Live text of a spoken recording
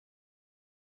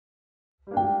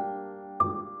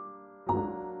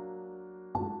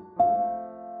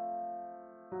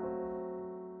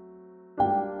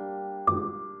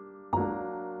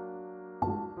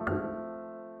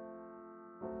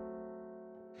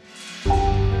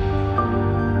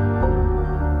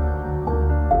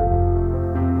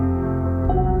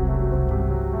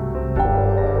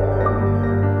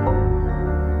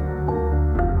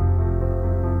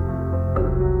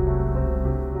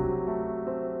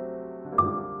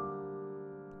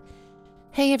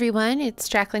Hey everyone, it's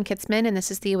Jacqueline Kitzman, and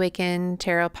this is the Awaken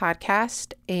Tarot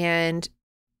podcast. And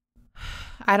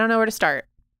I don't know where to start.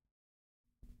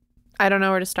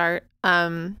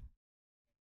 Of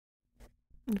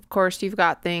course, you've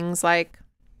got things like,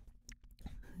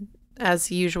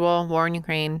 as usual, war in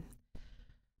Ukraine,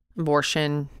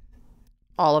 abortion,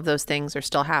 all of those things are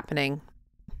still happening.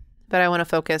 But I want to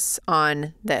focus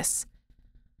on this.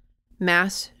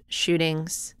 Mass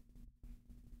shootings.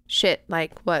 Shit,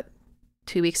 like what?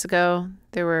 2 weeks ago,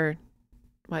 there were,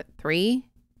 3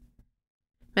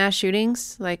 mass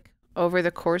shootings, like over the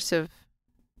course of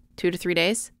 2 to 3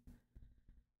 days?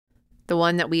 The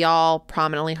one that we all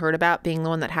prominently heard about being the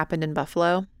one that happened in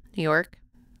Buffalo, New York,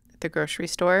 at the grocery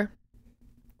store.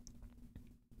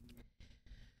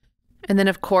 And then,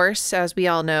 of course, as we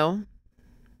all know,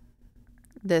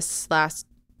 this last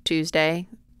Tuesday,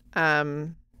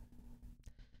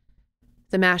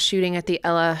 the mass shooting at the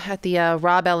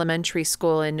Robb Elementary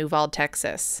School in Uvalde,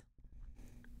 Texas.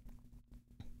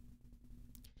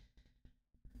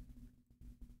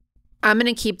 I'm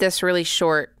going to keep this really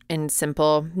short and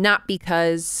simple, not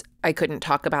because I couldn't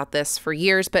talk about this for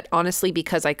years, but honestly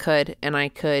because I could, and I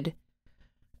could.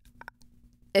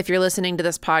 If you're listening to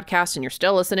this podcast and you're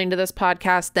still listening to this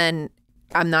podcast, then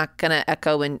I'm not going to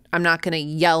echo and I'm not going to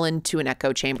yell into an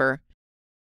echo chamber.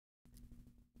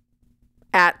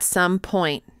 At some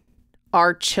point,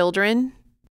 our children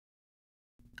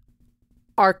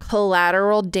are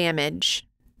collateral damage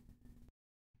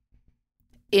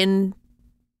in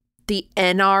the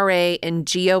NRA and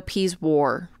GOP's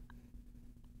war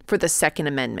for the Second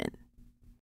Amendment.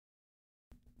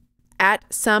 At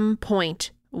some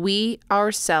point, we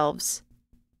ourselves,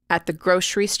 at the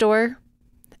grocery store,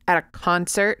 at a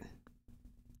concert,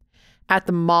 at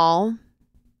the mall,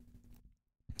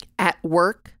 at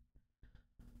work,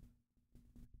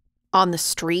 on the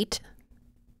street,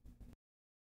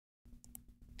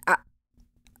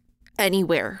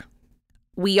 anywhere,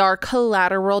 we are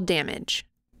collateral damage.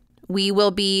 We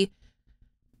will be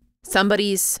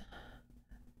somebody's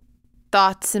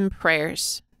thoughts and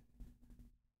prayers.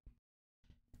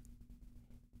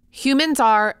 Humans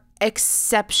are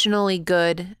exceptionally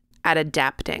good at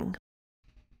adapting.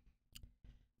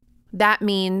 That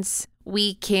means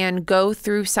we can go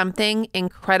through something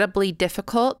incredibly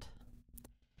difficult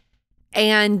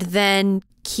and then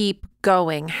keep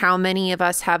going. How many of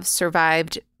us have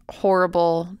survived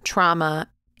horrible trauma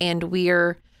and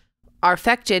are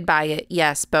affected by it?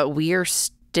 Yes, but we're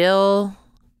still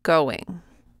going.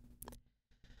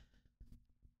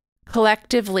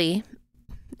 Collectively,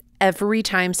 every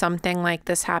time something like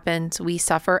this happens, we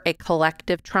suffer a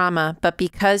collective trauma. But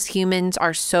because humans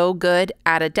are so good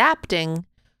at adapting,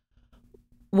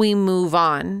 we move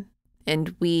on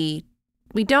and we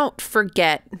don't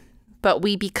forget, but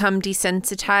we become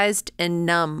desensitized and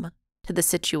numb to the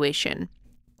situation.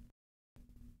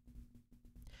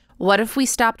 What if we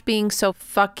stopped being so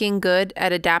fucking good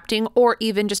at adapting, or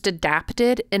even just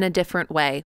adapted in a different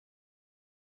way?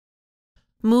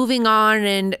 Moving on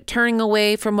and turning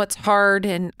away from what's hard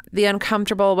and the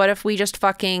uncomfortable. What if we just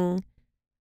fucking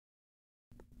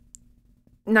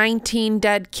 19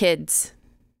 dead kids?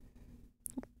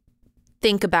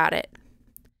 Think about it.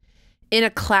 In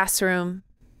a classroom.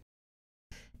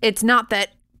 It's not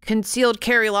that concealed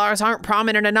carry laws aren't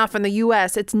prominent enough in the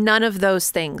US. It's none of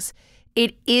those things.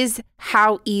 It is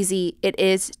how easy it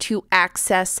is to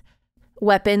access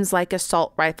weapons like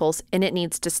assault rifles, and it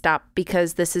needs to stop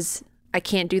because I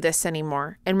can't do this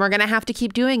anymore. And we're going to have to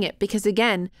keep doing it because,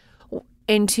 again,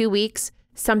 in 2 weeks,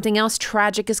 something else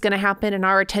tragic is going to happen and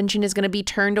our attention is going to be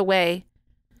turned away.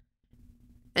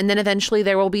 And then eventually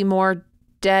there will be more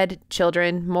dead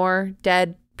children, more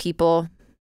dead people.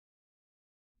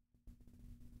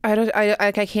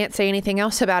 I can't say anything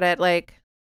else about it. Like,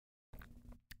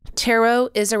 tarot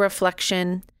is a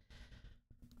reflection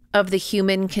of the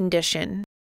human condition.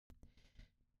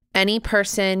 Any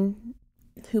person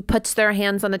who puts their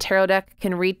hands on the tarot deck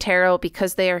can read tarot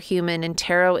because they are human, and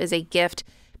tarot is a gift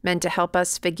meant to help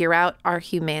us figure out our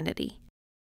humanity.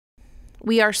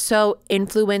 We are so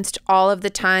influenced all of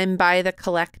the time by the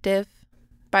collective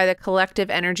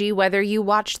energy, whether you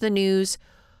watch the news,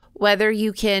 whether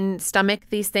you can stomach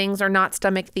these things or not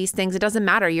stomach these things. It doesn't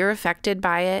matter. You're affected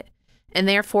by it. And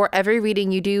therefore, every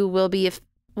reading you do will be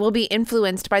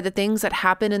influenced by the things that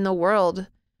happen in the world.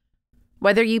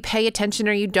 Whether you pay attention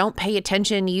or you don't pay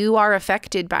attention, you are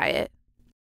affected by it.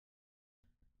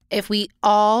 If we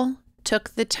all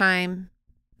took the time,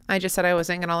 I just said I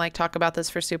wasn't going to talk about this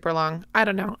for super long. I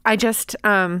don't know.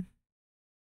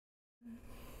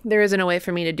 There isn't a way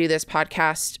for me to do this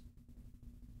podcast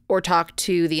or talk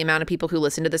to the amount of people who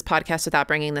listen to this podcast without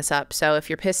bringing this up. So if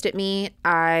you're pissed at me,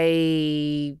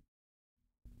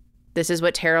 this is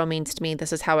what tarot means to me.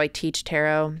 This is how I teach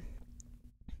tarot.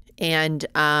 And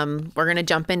we're going to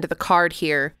jump into the card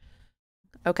here.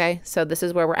 Okay, so this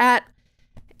is where we're at.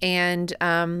 And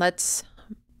let's,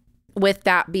 with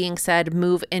that being said,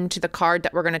 move into the card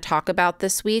that we're going to talk about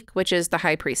this week, which is the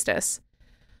High Priestess.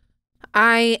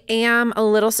 I am a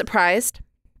little surprised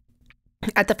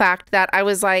at the fact that I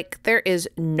was like, there is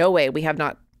no way we have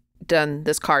not done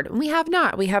this card. And we have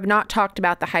not. We have not talked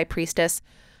about the High Priestess.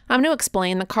 I'm going to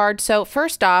explain the card. So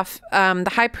first off,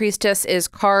 the High Priestess is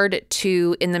card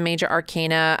 2 in the Major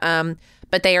Arcana,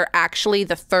 but they are actually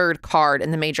the third card in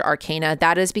the Major Arcana.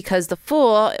 That is because the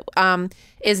Fool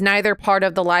is neither part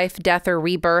of the life, death, or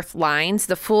rebirth lines.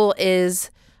 The Fool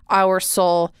is our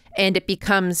soul, and it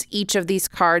becomes each of these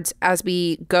cards as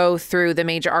we go through the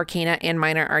Major Arcana and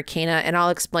Minor Arcana, and I'll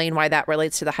explain why that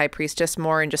relates to the High Priestess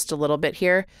more in just a little bit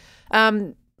here.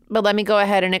 But let me go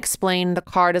ahead and explain the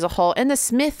card as a whole. In the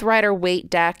Smith Rider-Waite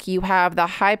deck, you have the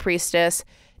High Priestess.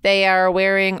 They are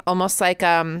wearing almost like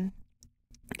a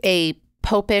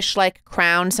popish-like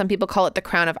crown. Some people call it the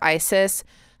crown of Isis.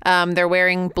 They're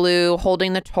wearing blue,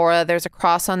 holding the Torah. There's a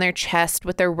cross on their chest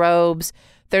with their robes.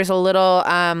 There's a little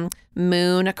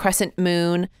moon, a crescent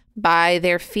moon by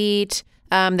their feet.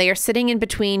 They are sitting in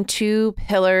between two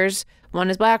pillars. One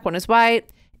is black, one is white.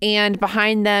 And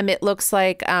behind them, it looks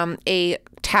like a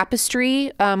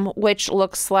tapestry, which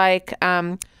looks like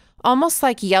almost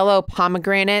like yellow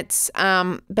pomegranates,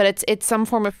 but it's some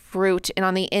form of fruit. And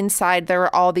on the inside, there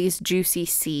are all these juicy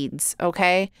seeds,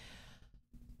 okay?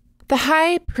 The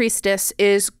High Priestess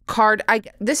is card.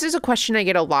 This is a question I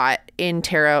get a lot in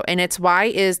tarot, and it's why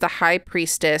is the High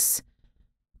Priestess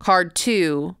card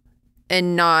 2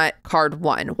 and not card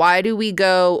 1? Why do we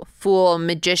go Fool,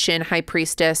 Magician, High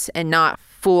Priestess, and not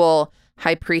Fool,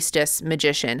 High Priestess,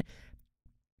 Magician?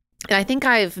 And I think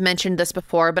I've mentioned this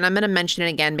before, but I'm going to mention it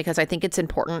again because I think it's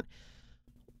important.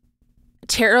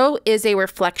 Tarot is a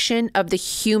reflection of the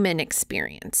human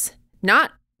experience,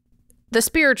 not the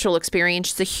spiritual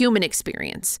experience, the human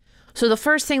experience. So the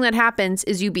first thing that happens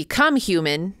is you become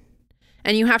human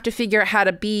and you have to figure out how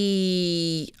to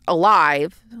be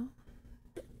alive.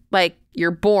 Like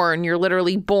you're born, you're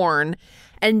literally born.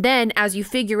 And then as you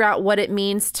figure out what it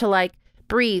means to like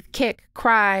breathe, kick,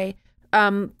 cry,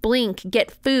 blink,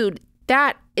 get food,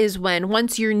 that is when,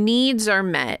 once your needs are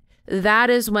met, that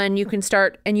is when you can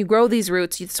start, and you grow these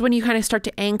roots. It's when you kind of start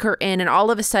to anchor in, and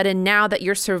all of a sudden, now that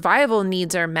your survival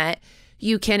needs are met,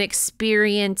 you can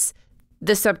experience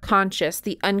the subconscious,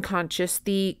 the unconscious,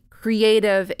 the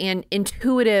creative and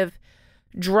intuitive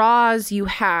draws you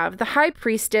have. The High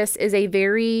Priestess is a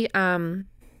very,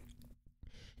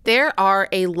 there are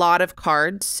a lot of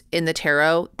cards in the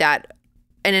tarot that,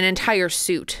 in an entire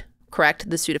suit, correct?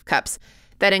 The Suit of Cups,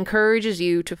 that encourages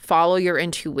you to follow your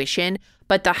intuition.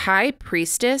 But the High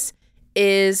Priestess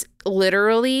is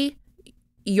literally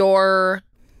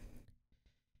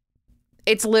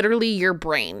it's literally your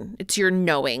brain. It's your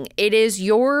knowing. It is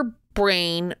your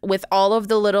brain with all of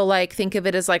the little, like, think of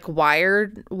it as like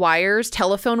wires,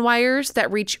 telephone wires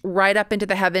that reach right up into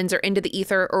the heavens or into the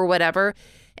ether or whatever,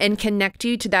 and connect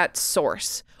you to that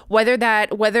source.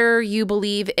 Whether you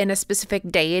believe in a specific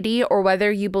deity or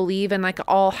whether you believe in like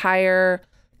all higher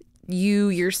you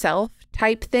yourself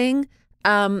type thing,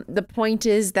 the point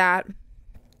is that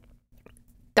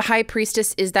the High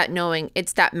Priestess is that knowing.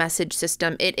 It's that message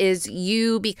system. It is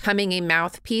you becoming a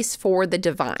mouthpiece for the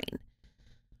divine.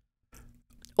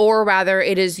 Or rather,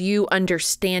 it is you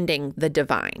understanding the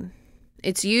divine.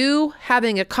 It's you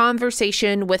having a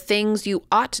conversation with things you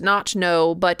ought not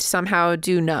know, but somehow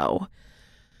do know.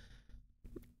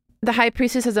 The High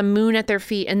Priestess has a moon at their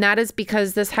feet, and that is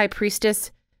because this High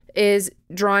Priestess is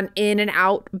drawn in and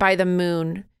out by the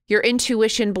moon. Your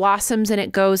intuition blossoms and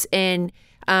it goes in.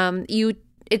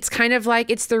 It's kind of like,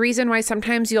 it's the reason why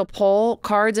sometimes you'll pull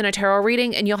cards in a tarot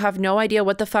reading and you'll have no idea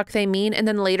what the fuck they mean. And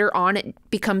then later on, it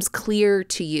becomes clear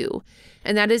to you.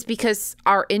 And that is because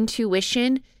our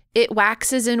intuition, it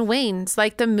waxes and wanes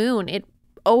like the moon. It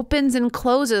opens and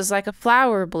closes like a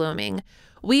flower blooming.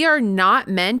 We are not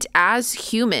meant as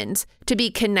humans to be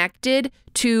connected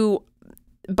to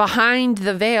behind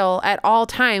the veil at all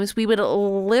times. We would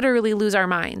literally lose our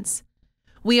minds.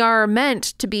 We are meant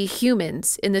to be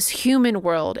humans in this human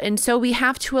world. And so we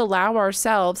have to allow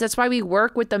ourselves. That's why we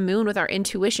work with the moon, with our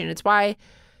intuition. It's why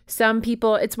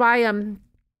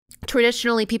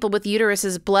traditionally people with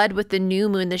uteruses bled with the new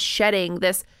moon, the shedding,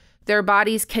 their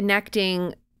bodies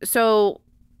connecting so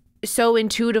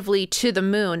intuitively to the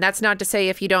moon. That's not to say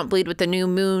if you don't bleed with the new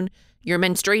moon, your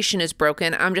menstruation is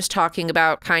broken. I'm just talking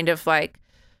about kind of like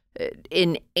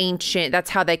in ancient, that's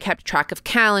how they kept track of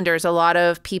calendars. A lot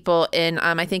of people in,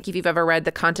 I think if you've ever read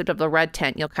The Concept of the Red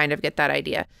Tent, you'll kind of get that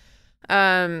idea.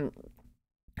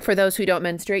 For those who don't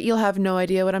menstruate, you'll have no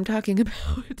idea what I'm talking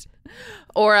about.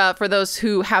 Or for those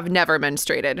who have never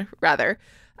menstruated, rather.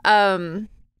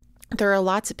 There are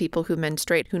lots of people who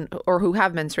menstruate who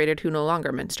have menstruated who no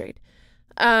longer menstruate.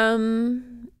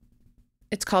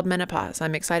 It's called menopause.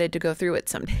 I'm excited to go through it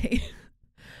someday.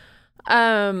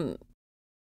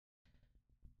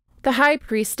 The high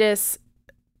priestess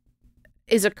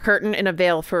is a curtain and a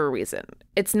veil for a reason.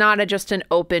 It's not just an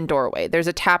open doorway. There's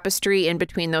a tapestry in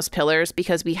between those pillars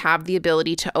because we have the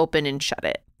ability to open and shut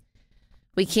it.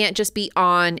 We can't just be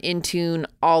on in tune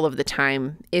all of the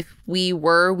time. If we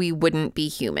were, we wouldn't be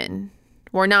human.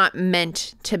 We're not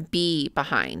meant to be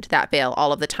behind that veil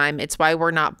all of the time. It's why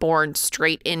we're not born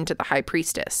straight into the high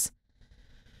priestess.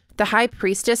 The high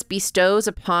priestess bestows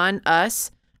upon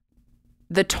us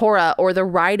the Torah or the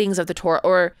writings of the Torah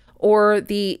or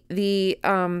the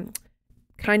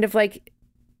kind of like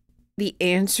the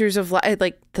answers of life,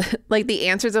 like the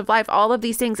answers of life, all of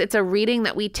these things. It's a reading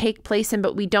that we take place in,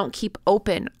 but we don't keep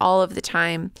open all of the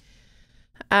time.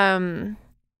 When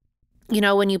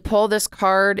you pull this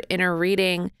card in a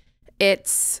reading,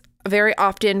 it's very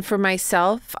often for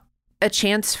myself a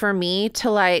chance for me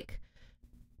to like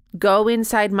go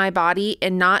inside my body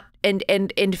and not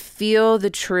and feel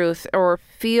the truth or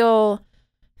feel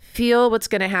what's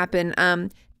going to happen.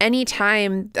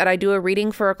 Anytime that I do a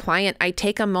reading for a client, I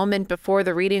take a moment before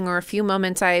the reading or a few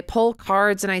moments, I pull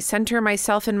cards and I center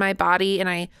myself in my body and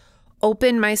I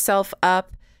open myself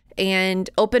up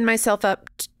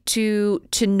to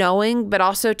knowing, but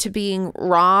also to being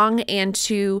wrong and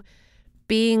to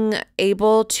being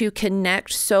able to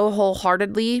connect so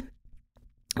wholeheartedly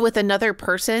with another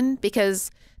person, because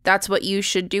that's what you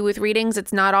should do with readings.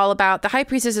 It's not all about, the high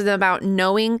priestess isn't about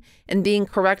knowing and being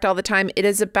correct all the time. It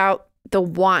is about the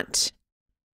want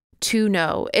to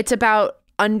know. It's about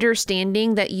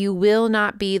understanding that you will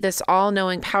not be this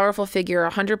all-knowing, powerful figure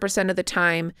 100% of the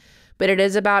time, but it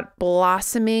is about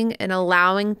blossoming and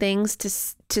allowing things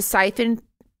to siphon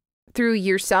through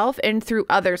yourself and through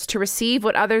others, to receive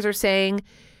what others are saying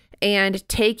and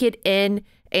take it in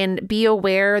and be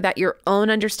aware that your own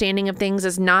understanding of things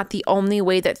is not the only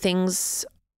way that things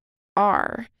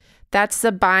are. That's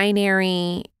the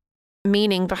binary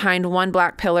meaning behind one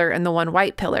black pillar and the one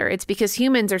white pillar. It's because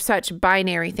humans are such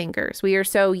binary thinkers. We are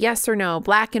so yes or no,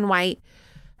 black and white,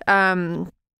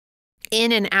 in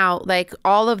and out, like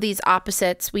all of these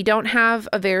opposites. We don't have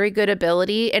a very good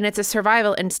ability, and it's a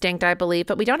survival instinct, I believe,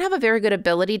 but we don't have a very good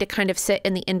ability to kind of sit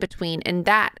in the in-between. And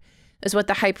that is what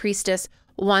the high priestess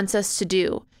wants us to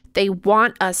do. They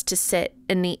want us to sit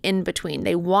in the in-between.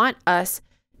 They want us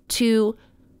to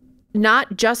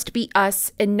not just be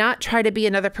us and not try to be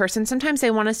another person. Sometimes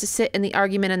they want us to sit in the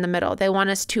argument in the middle. They want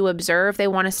us to observe. They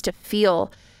want us to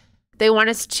feel. They want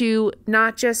us to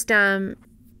not just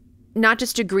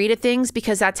agree to things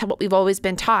because that's what we've always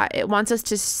been taught. It wants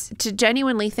us to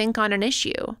genuinely think on an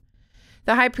issue.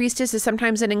 The high priestess is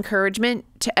sometimes an encouragement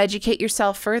to educate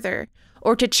yourself further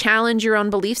or to challenge your own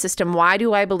belief system. Why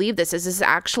do I believe this? Is this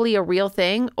actually a real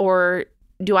thing, or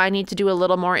do I need to do a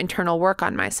little more internal work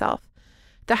on myself?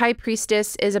 The high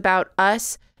priestess is about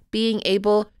us being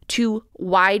able to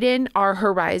widen our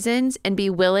horizons and be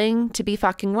willing to be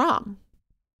fucking wrong.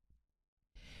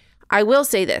 I will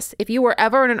say this. If you were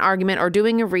ever in an argument or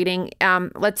doing a reading,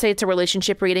 let's say it's a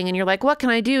relationship reading and you're like, what can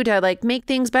I do to like make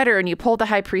things better? And you pull the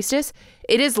high priestess,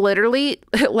 it is literally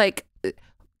like,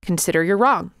 consider you're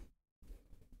wrong.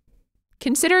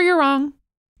 Consider you're wrong.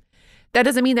 That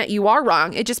doesn't mean that you are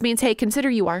wrong. It just means, hey, consider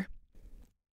you are.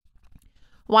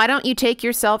 Why don't you take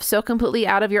yourself so completely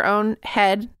out of your own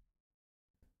head,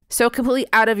 so completely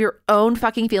out of your own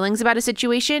fucking feelings about a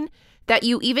situation that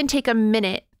you even take a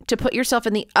minute to put yourself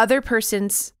in the other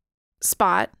person's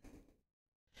spot?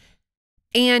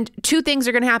 And two things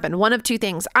are going to happen. One of two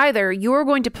things. Either you're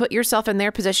going to put yourself in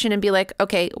their position and be like,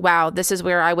 okay, wow, this is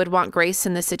where I would want grace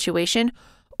in this situation.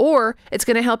 Or it's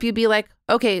going to help you be like,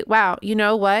 okay, wow, you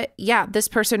know what? Yeah, this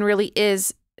person really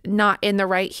is not in the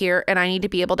right here, and I need to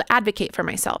be able to advocate for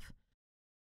myself.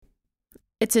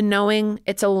 It's a knowing,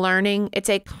 it's a learning, it's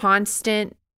a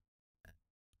constant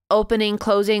opening,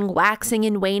 closing, waxing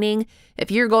and waning. If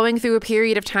you're going through a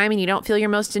period of time and you don't feel your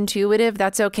most intuitive,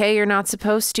 that's okay. You're not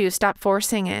supposed to. Stop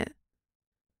forcing it.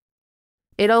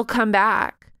 It'll come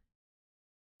back.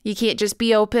 You can't just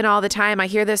be open all the time. I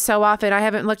hear this so often. I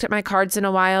haven't looked at my cards in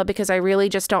a while because I really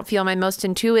just don't feel my most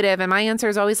intuitive. And my answer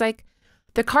is always like,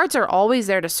 The cards are always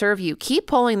there to serve you. Keep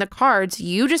pulling the cards.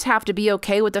 You just have to be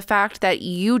okay with the fact that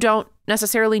you don't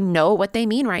necessarily know what they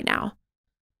mean right now.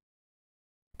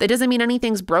 That doesn't mean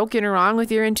anything's broken or wrong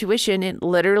with your intuition. It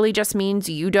literally just means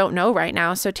you don't know right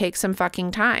now. So take some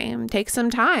fucking time. Take some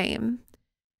time.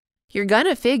 You're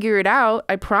gonna figure it out,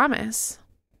 I promise.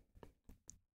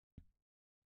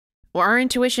 Well, our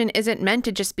intuition isn't meant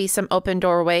to just be some open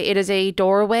doorway. It is a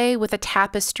doorway with a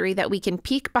tapestry that we can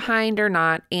peek behind or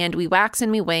not, and we wax and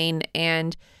we wane,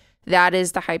 and that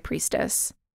is the High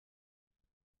Priestess.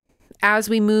 As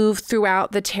we move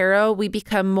throughout the tarot, we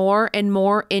become more and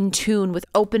more in tune with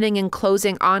opening and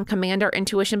closing on command our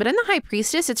intuition. But in the High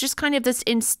Priestess, it's just kind of this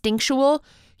instinctual,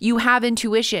 you have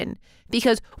intuition,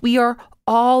 because we are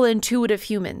all intuitive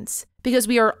humans. Because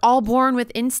we are all born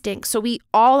with instinct. So we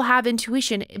all have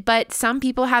intuition, but some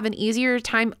people have an easier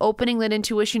time opening that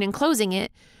intuition and closing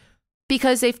it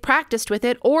because they've practiced with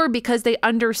it or because they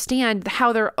understand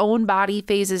how their own body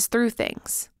phases through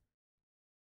things.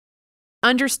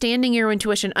 Understanding your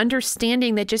intuition,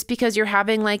 understanding that just because you're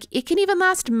having it can even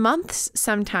last months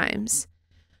sometimes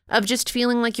of just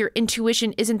feeling like your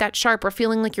intuition isn't that sharp or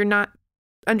feeling like you're not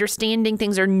understanding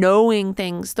things or knowing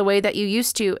things the way that you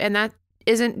used to. And that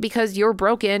isn't because you're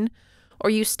broken or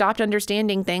you stopped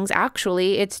understanding things.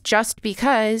 Actually, it's just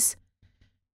because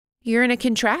you're in a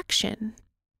contraction.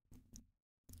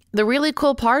 The really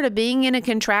cool part of being in a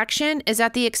contraction is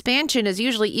that the expansion is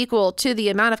usually equal to the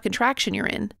amount of contraction you're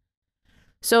in.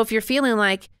 So if you're feeling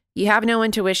like you have no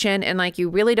intuition and you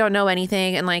really don't know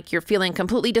anything and you're feeling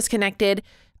completely disconnected,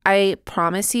 I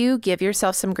promise you, give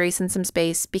yourself some grace and some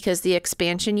space because the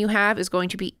expansion you have is going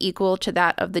to be equal to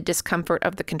that of the discomfort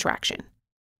of the contraction.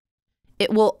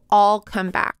 It will all come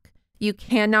back. You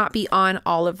cannot be on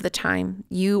all of the time.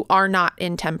 You are not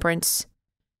in temperance.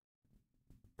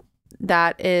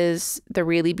 That is the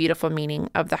really beautiful meaning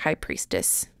of the High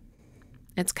Priestess.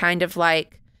 It's kind of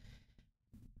like,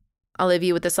 I'll leave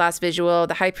you with this last visual.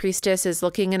 The High Priestess is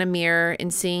looking in a mirror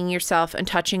and seeing yourself and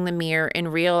touching the mirror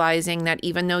and realizing that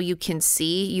even though you can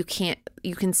see, you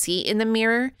can see in the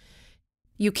mirror,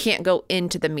 you can't go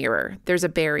into the mirror. There's a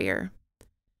barrier.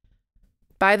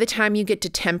 By the time you get to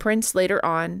temperance later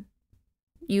on,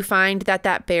 you find that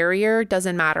that barrier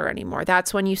doesn't matter anymore.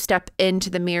 That's when you step into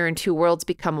the mirror and two worlds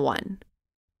become one.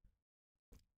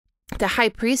 The High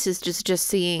Priest is just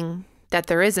seeing that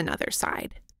there is another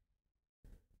side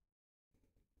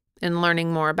and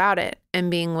learning more about it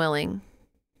and being willing.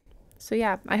 So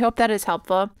yeah, I hope that is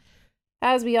helpful.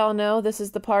 As we all know, this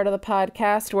is the part of the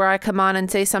podcast where I come on and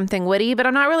say something witty, but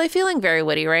I'm not really feeling very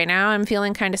witty right now. I'm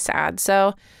feeling kind of sad.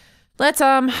 So let's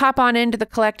hop on into the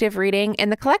collective reading.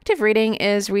 And the collective reading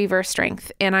is Reverse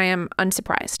Strength, and I am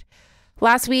unsurprised.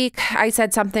 Last week, I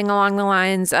said something along the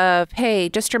lines of, hey,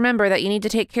 just remember that you need to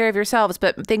take care of yourselves,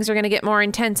 but things are going to get more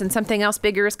intense and something else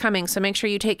bigger is coming. So make sure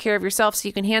you take care of yourself so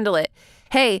you can handle it.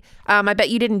 Hey, I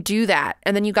bet you didn't do that.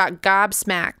 And then you got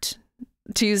gobsmacked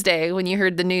Tuesday when you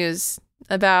heard the news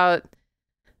about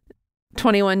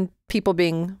 21 people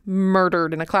being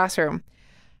murdered in a classroom.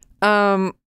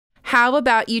 How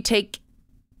about you take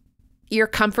your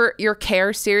comfort, your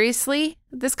care seriously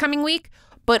this coming week,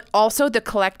 but also the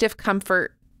collective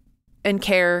comfort and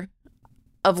care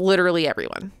of literally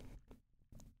everyone.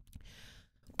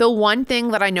 The one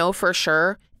thing that I know for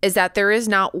sure is that there is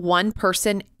not one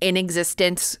person in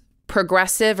existence,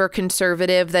 progressive or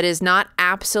conservative, that is not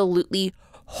absolutely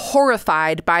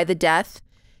horrified by the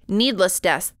needless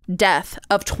death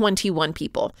of 21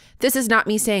 people. This is not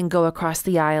me saying go across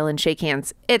the aisle and shake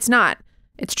hands. It's not.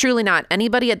 It's truly not.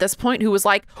 Anybody at this point who was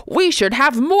like, we should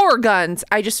have more guns.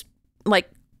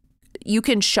 You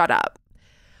can shut up.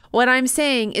 What I'm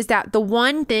saying is that the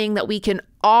one thing that we can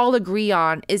all agree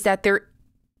on is that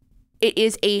it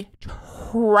is a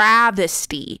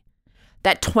travesty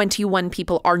that 21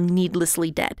 people are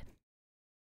needlessly dead.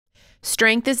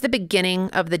 Strength is the beginning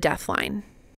of the death line.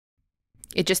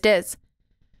 It just is.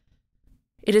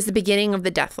 It is the beginning of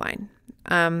the death line.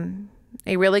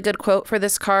 A really good quote for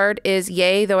this card is,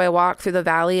 yea, though I walk through the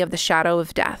valley of the shadow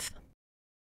of death.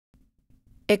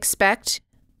 Expect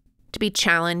to be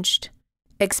challenged.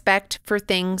 Expect for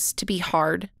things to be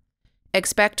hard.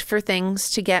 Expect for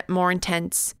things to get more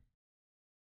intense.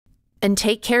 And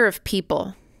take care of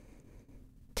people.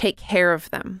 Take care of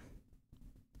them.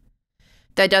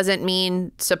 That doesn't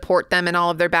mean support them in all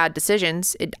of their bad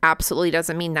decisions. It absolutely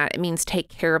doesn't mean that. It means take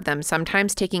care of them.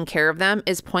 Sometimes taking care of them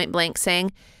is point blank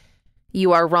saying,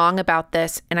 you are wrong about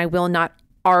this, and I will not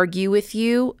argue with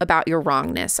you about your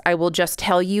wrongness. I will just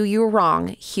tell you you're wrong.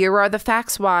 Here are the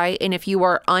facts why, and if you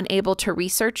are unable to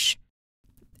research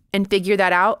and figure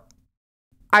that out,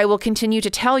 I will continue to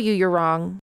tell you you're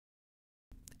wrong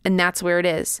And that's where it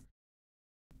is.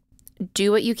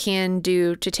 Do what you can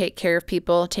do to take care of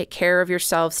people, take care of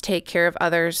yourselves, take care of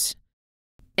others,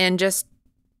 and just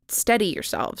steady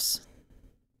yourselves.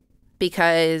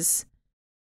 Because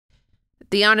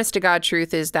the honest to God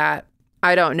truth is that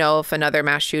I don't know if another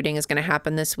mass shooting is going to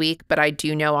happen this week, but I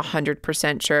do know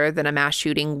 100% sure that a mass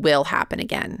shooting will happen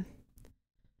again.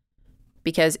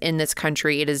 Because in this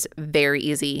country, it is very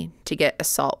easy to get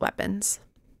assault weapons.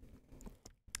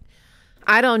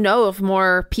 I don't know if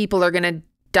more people are going to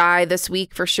die this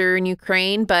week for sure in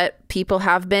Ukraine, but people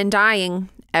have been dying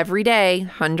every day,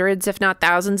 hundreds, if not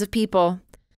thousands of people.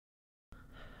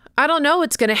 I don't know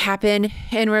what's going to happen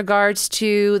in regards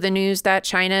to the news that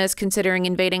China is considering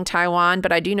invading Taiwan,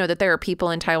 but I do know that there are people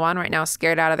in Taiwan right now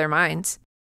scared out of their minds.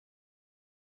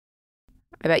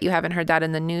 I bet you haven't heard that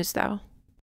in the news, though.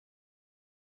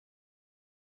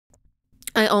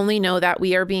 I only know that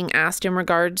we are being asked in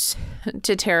regards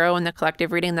to tarot and the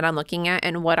collective reading that I'm looking at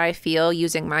and what I feel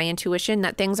using my intuition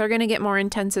that things are going to get more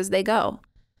intense as they go.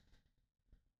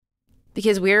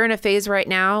 Because we're in a phase right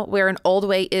now where an old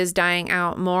way is dying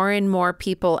out. More and more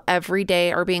people every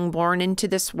day are being born into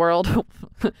this world,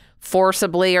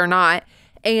 forcibly or not.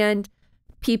 And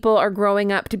people are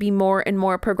growing up to be more and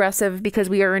more progressive because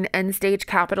we are in end stage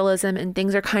capitalism and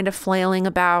things are kind of flailing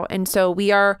about. And so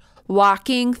we are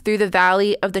walking through the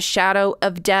valley of the shadow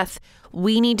of death.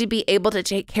 We need to be able to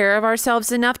take care of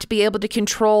ourselves enough to be able to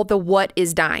control the what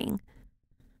is dying.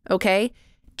 Okay?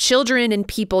 Children and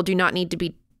people don't need to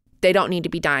be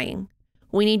dying.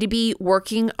 We need to be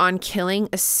working on killing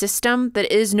a system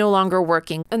that is no longer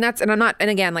working. I'm not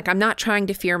trying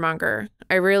to fearmonger.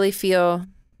 I really feel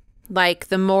like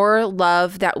the more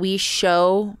love that we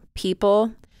show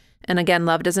people, and again,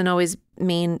 love doesn't always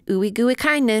mean ooey gooey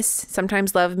kindness.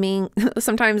 Sometimes loving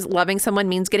someone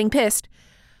means getting pissed.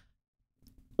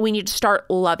 We need to start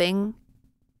loving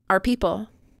our people.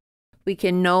 We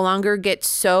can no longer get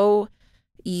so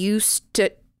used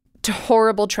to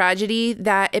horrible tragedy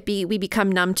that we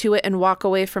become numb to it and walk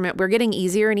away from it. We're getting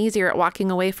easier and easier at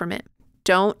walking away from it.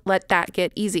 Don't let that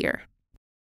get easier.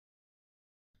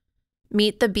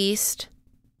 Meet the beast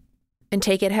and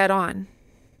take it head on.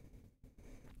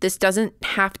 This doesn't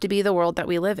have to be the world that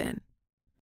we live in.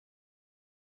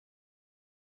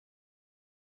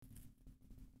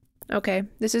 Okay,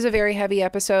 this is a very heavy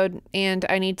episode and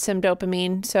I need some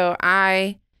dopamine, so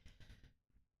I'm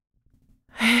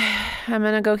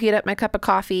going to go heat up my cup of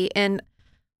coffee. And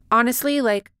honestly,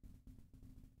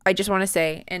 I just want to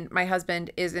say, and my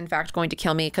husband is in fact going to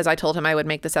kill me because I told him I would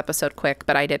make this episode quick,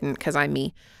 but I didn't because I'm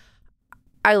me.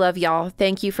 I love y'all.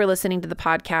 Thank you for listening to the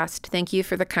podcast. Thank you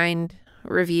for the kind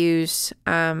reviews.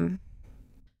 And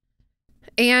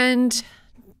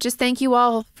just thank you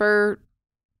all for,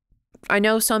 I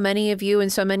know so many of you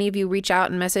reach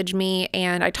out and message me,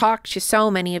 and I talk to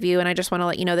so many of you, and I just want to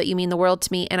let you know that you mean the world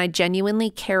to me and I genuinely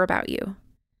care about you.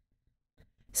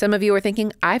 Some of you are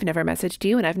thinking, I've never messaged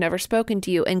you and I've never spoken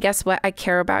to you. And guess what? I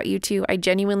care about you too. I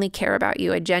genuinely care about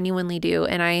you. I genuinely do.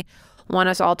 And I want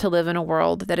us all to live in a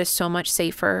world that is so much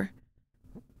safer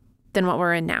than what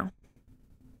we're in now.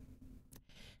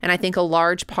 And I think a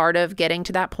large part of getting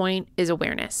to that point is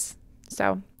awareness.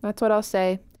 So that's what I'll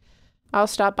say. I'll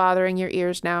stop bothering your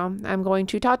ears now. I'm going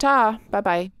to ta-ta.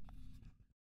 Bye-bye.